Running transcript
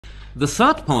The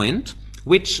third point,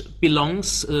 which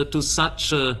belongs to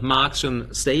such a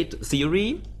Marxian state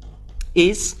theory,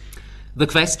 is the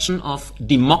question of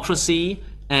democracy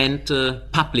and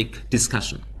public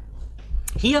discussion.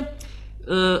 Here,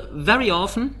 very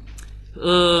often,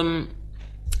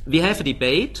 we have a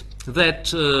debate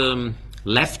that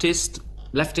leftists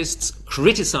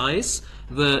criticize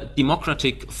the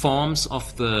democratic forms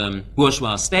of the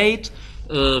bourgeois state,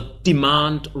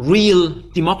 demand real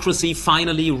democracy,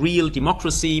 finally real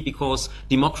democracy, because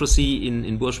democracy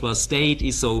in bourgeois state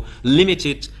is so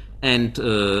limited and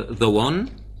the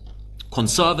one.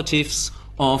 Conservatives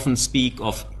often speak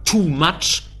of too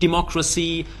much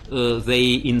democracy.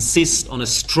 They insist on a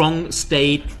strong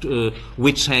state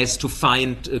which has to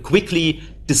find quickly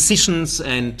decisions,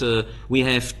 and we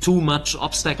have too much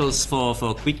obstacles for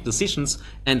quick decisions,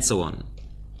 and so on.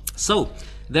 So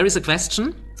there is a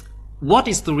question: what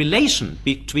is the relation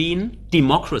between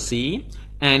democracy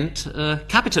and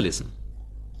capitalism?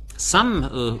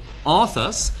 Some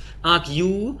authors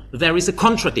argue there is a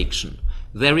contradiction.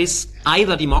 There is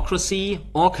either democracy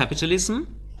or capitalism,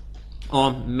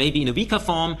 or maybe in a weaker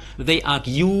form, they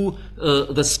argue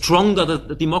the stronger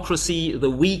the democracy, the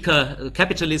weaker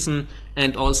capitalism,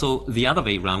 and also the other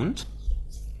way round.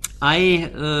 I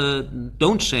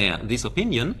don't share this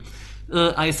opinion.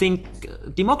 I think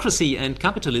democracy and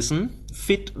capitalism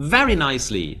fit very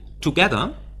nicely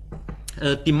together.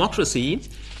 Democracy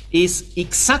is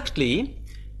exactly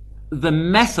the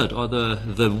method or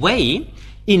the way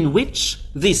in which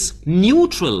this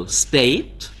neutral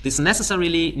state, this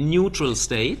necessarily neutral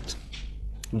state,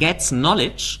 gets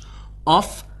knowledge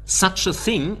of such a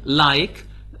thing like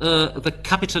the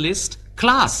capitalist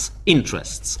class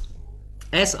interests.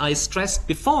 As I stressed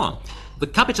before, the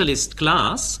capitalist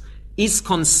class is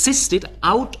consisted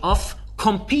out of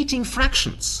competing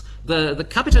fractions. The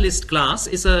capitalist class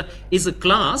is a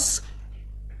class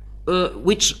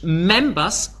which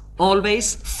members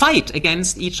always fight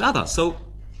against each other. So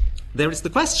there is the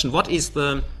question: what is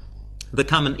the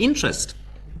common interest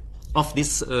of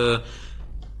this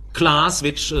class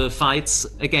which fights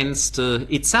against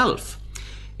itself?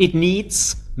 It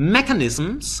needs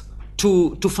mechanisms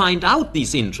to find out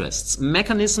these interests,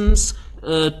 mechanisms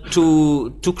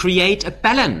to create a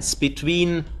balance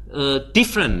between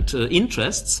different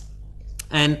interests.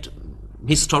 And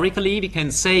historically, we can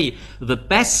say the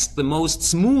best, the most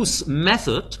smooth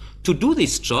method to do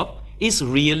this job is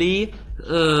really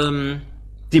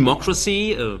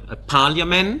democracy, a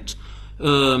parliament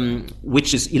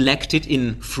which is elected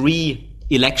in free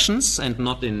elections and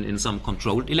not in some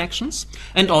controlled elections,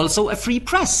 and also a free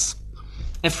press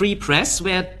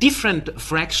where different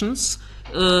fractions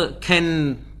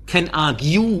can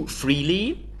argue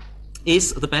freely,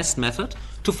 is the best method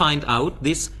to find out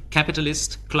this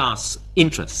capitalist class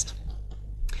interest.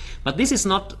 But this is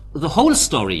not the whole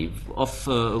story of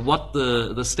what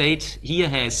the state here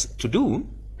has to do.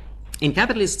 In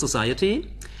capitalist society,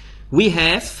 we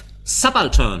have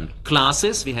subaltern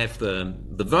classes. We have the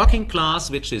working class,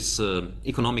 which is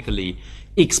economically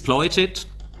exploited.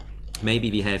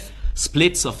 Maybe we have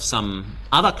splits of some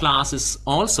other classes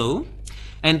also.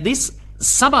 And these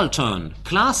subaltern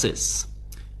classes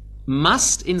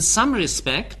must, in some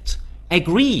respect,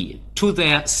 agree to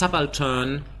their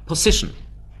subaltern position.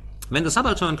 When the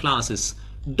subaltern classes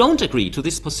don't agree to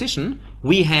this position,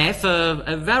 we have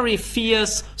a very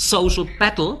fierce social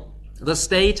battle. The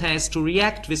state has to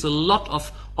react with a lot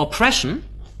of oppression,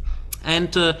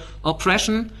 and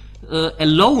oppression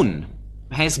alone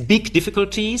has big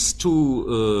difficulties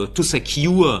to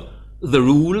secure the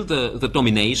rule, the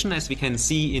domination, as we can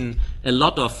see in a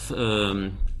lot of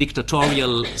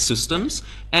dictatorial systems,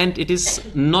 and it is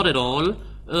not at all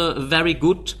very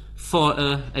good for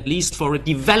at least for a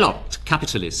developed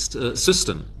capitalist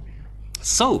system.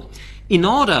 So, in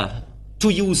order to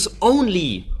use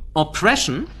only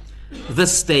oppression, the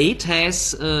state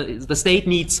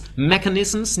needs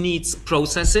mechanisms, needs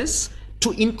processes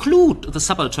to include the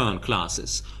subaltern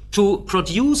classes, to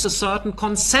produce a certain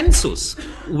consensus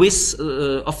with,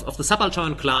 of the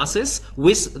subaltern classes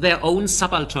with their own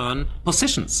subaltern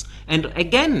positions. And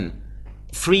again,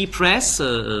 free press,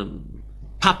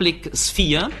 public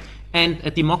sphere, and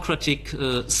a democratic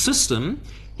system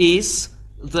is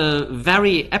the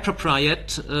very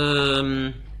appropriate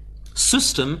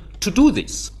system to do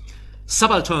this.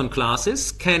 Subaltern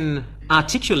classes can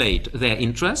articulate their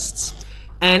interests,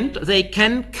 and they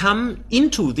can come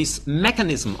into this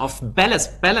mechanism of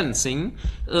balancing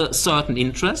certain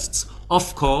interests,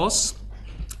 of course,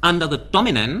 under the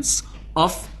dominance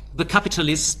of the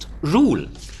capitalist rule.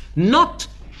 Not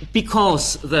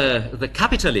because the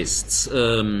capitalists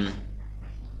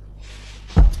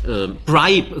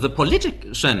bribe the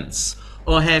politicians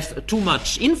or have too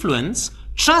much influence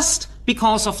just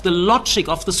because of the logic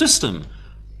of the system.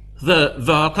 The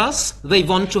workers, they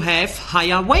want to have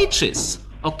higher wages.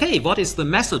 Okay, what is the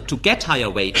method to get higher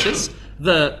wages?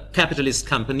 The capitalist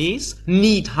companies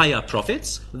need higher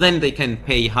profits, then they can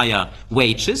pay higher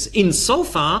wages.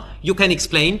 Insofar, you can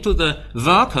explain to the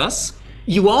workers,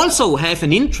 you also have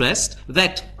an interest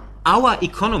that our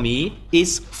economy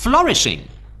is flourishing.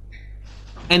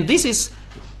 And this is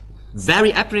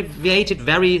very abbreviated,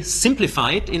 very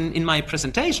simplified in my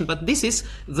presentation, but this is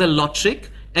the logic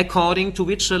according to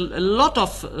which a lot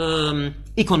of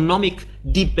economic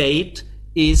debate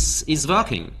is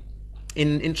working.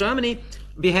 In Germany,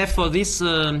 we have for this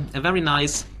a very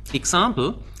nice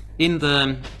example. In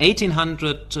the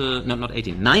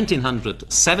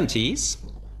 1970s,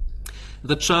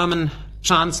 the German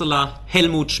Chancellor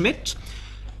Helmut Schmidt,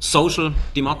 social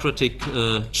democratic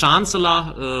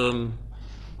chancellor,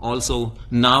 also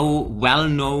now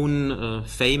well-known,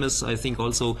 famous, I think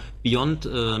also beyond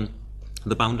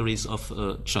the boundaries of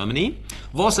Germany,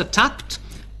 was attacked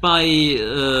by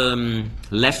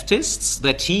leftists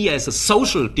that he, as a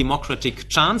social democratic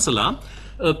chancellor,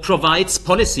 provides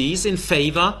policies in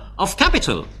favor of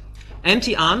capital. And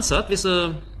he answered with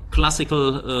a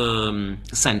classical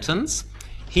sentence.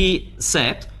 He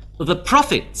said, the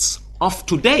profits of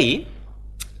today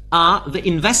are the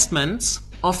investments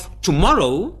of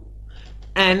tomorrow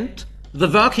and the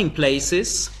working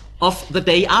places of the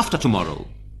day after tomorrow.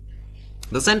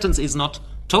 The sentence is not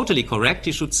totally correct.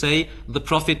 He should say the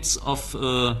profits of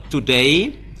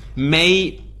today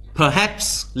may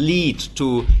perhaps lead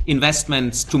to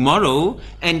investments tomorrow,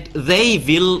 and they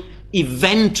will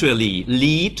eventually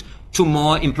lead to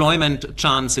more employment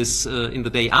chances in the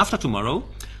day after tomorrow.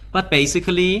 But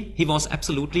basically, he was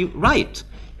absolutely right.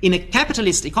 In a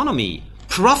capitalist economy,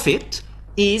 profit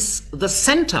is the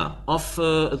center of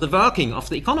the working of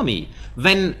the economy.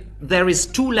 When there is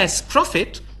too less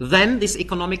profit, then this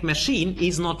economic machine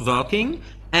is not working,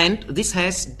 and this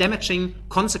has damaging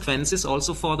consequences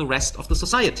also for the rest of the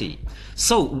society.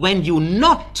 So when you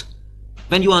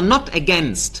are not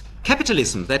against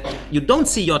capitalism, that you don't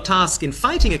see your task in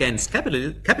fighting against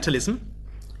capitalism,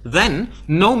 then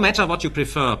no matter what you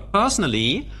prefer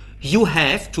personally, you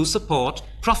have to support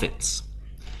profits.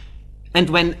 And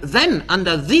when then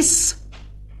under this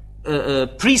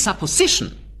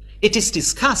presupposition it is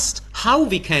discussed how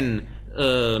we can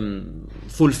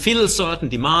fulfill certain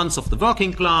demands of the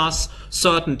working class,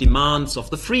 certain demands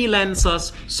of the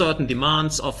freelancers, certain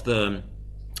demands of the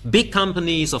big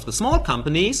companies, of the small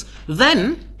companies,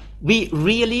 then we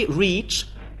really reach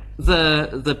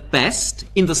the best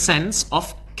in the sense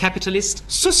of capitalist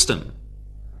system.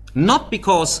 Not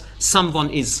because someone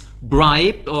is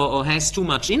bribed or has too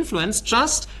much influence,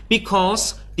 just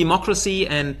because democracy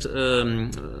and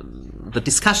the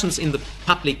discussions in the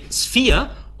public sphere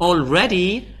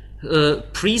already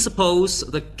presuppose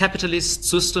the capitalist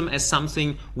system as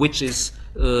something which is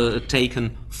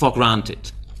taken for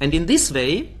granted. And in this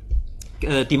way,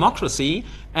 democracy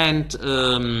and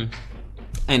the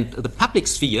public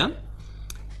sphere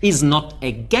is not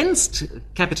against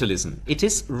capitalism. It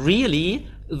is really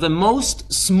the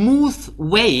most smooth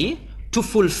way to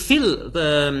fulfill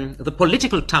the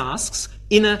political tasks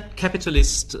in a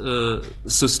capitalist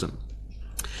system.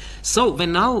 So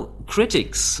when now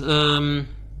critics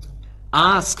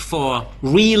ask for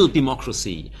real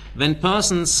democracy, when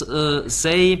persons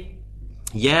say,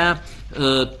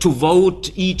 to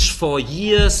vote each 4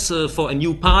 years for a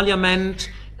new parliament,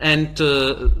 and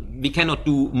we cannot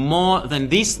do more than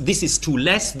this, this is too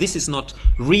less, this is not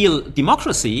real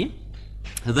democracy,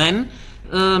 then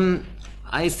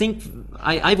I think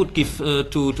I would give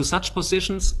to such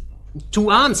positions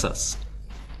two answers.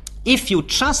 If you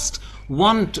just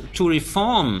want to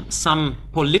reform some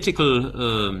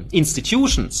political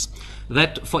institutions,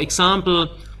 that, for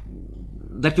example,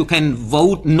 that you can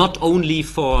vote not only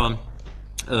for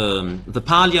the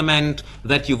parliament,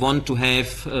 that you want to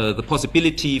have the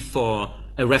possibility for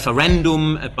a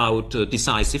referendum about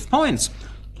decisive points.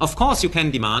 Of course you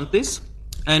can demand this,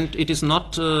 and it is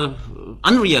not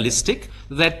unrealistic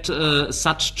that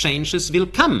such changes will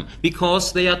come,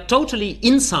 because they are totally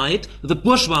inside the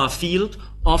bourgeois field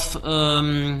of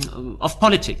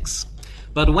politics.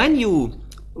 But when you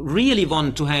really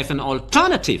want to have an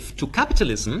alternative to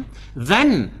capitalism,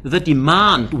 then the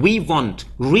demand, we want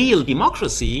real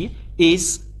democracy,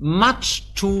 is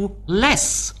much too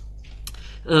less.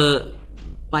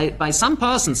 By some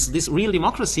persons, this real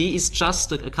democracy is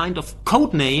just a kind of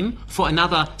code name for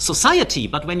another society.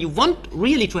 But when you want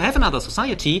really to have another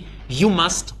society, you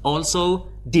must also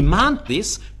demand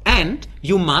this, and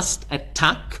you must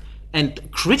attack and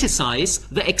criticize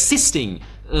the existing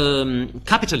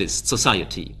capitalist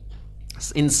society.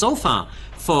 Insofar,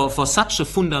 for such a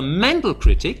fundamental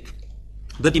critic,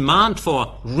 the demand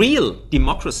for real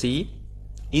democracy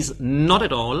is not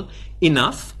at all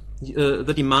enough.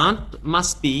 The demand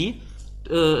must be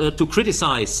to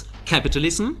criticize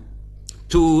capitalism,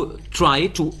 to try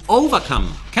to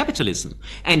overcome capitalism.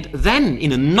 And then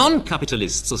in a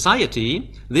non-capitalist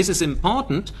society, this is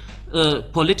important,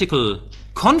 political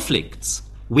conflicts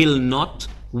will not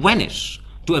vanish.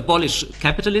 To abolish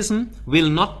capitalism will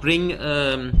not bring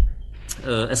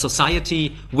a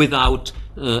society without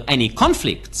any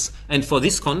conflicts. And for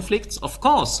these conflicts, of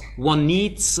course, one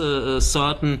needs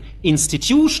certain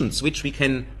institutions, which we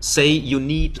can say you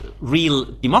need real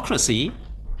democracy,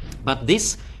 but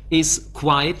this is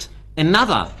quite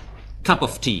another cup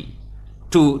of tea.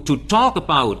 To talk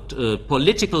about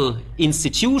political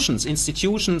institutions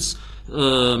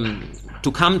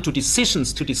to come to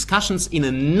decisions, to discussions in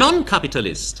a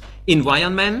non-capitalist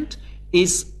environment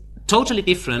is totally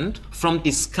different from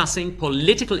discussing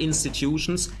political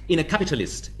institutions in a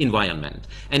capitalist environment.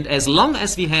 And as long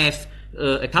as we have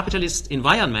a capitalist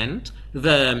environment,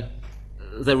 the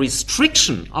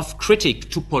restriction of critique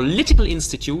to political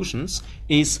institutions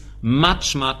is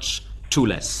much, much too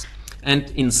less.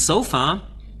 And insofar,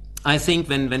 I think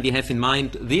when we have in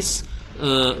mind this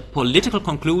political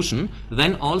conclusion,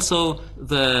 then also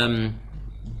the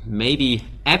maybe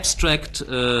abstract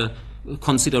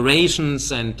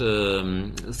considerations and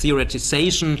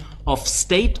theoretization of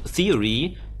state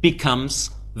theory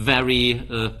becomes very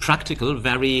practical,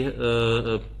 very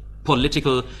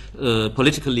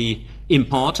politically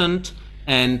important,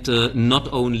 and not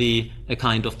only a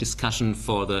kind of discussion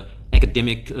for the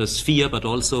academic sphere, but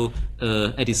also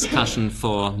a discussion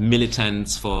for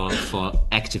militants, for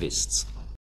activists.